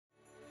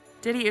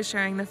Diddy is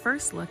sharing the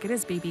first look at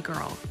his baby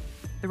girl.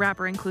 The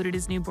rapper included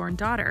his newborn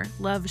daughter,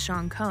 Love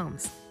Sean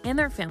Combs, in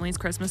their family's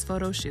Christmas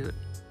photo shoot.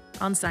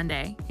 On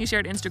Sunday, he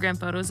shared Instagram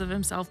photos of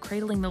himself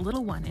cradling the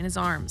little one in his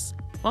arms,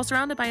 while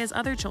surrounded by his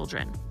other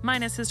children,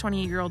 minus his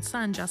 28-year-old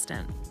son,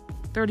 Justin,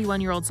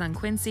 31-year-old son,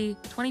 Quincy,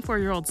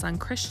 24-year-old son,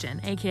 Christian,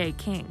 aka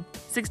King,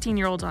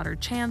 16-year-old daughter,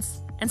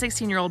 Chance, and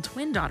 16-year-old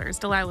twin daughters,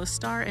 Delilah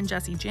Starr and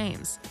Jessie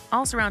James,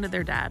 all surrounded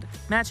their dad,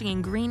 matching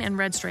in green and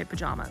red striped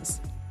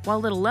pajamas, while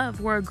little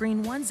Love wore a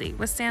green onesie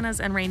with Santas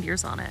and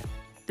reindeers on it.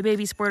 The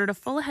baby sported a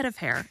full head of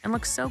hair and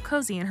looked so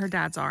cozy in her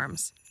dad's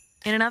arms.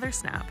 In another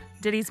snap,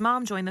 Diddy's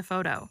mom joined the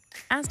photo,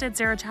 as did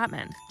Sarah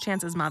Chapman,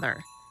 Chance's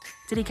mother.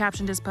 Diddy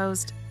captioned his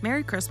post,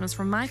 "Merry Christmas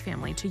from my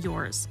family to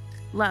yours.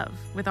 Love,"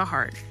 with a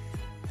heart.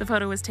 The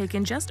photo was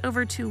taken just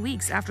over 2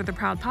 weeks after the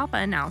proud papa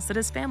announced that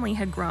his family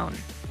had grown.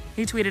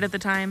 He tweeted at the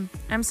time,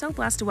 "I'm so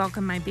blessed to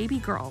welcome my baby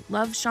girl,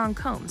 Love Sean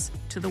Combs,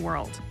 to the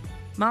world.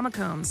 Mama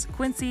Combs,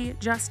 Quincy,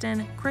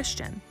 Justin,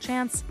 Christian,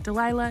 Chance,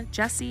 Delilah,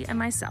 Jessie, and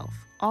myself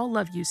all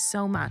love you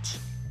so much.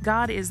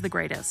 God is the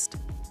greatest."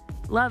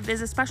 Love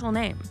is a special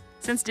name,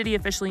 since Diddy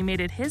officially made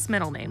it his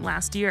middle name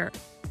last year.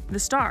 The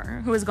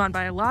star, who has gone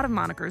by a lot of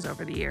monikers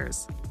over the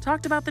years,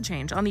 talked about the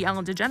change on the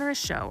Ellen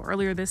DeGeneres show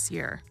earlier this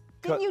year.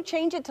 Didn't you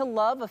change it to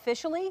Love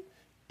officially?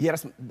 Yeah,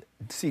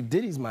 see,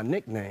 Diddy's my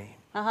nickname.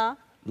 Uh-huh.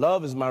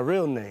 Love is my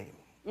real name.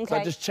 Okay. So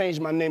I just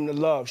changed my name to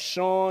Love.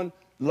 Sean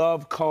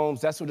Love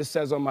Combs. That's what it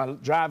says on my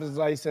driver's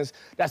license.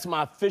 That's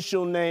my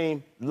official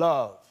name,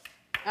 Love.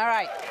 All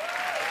right.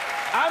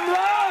 I'm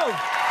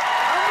Love!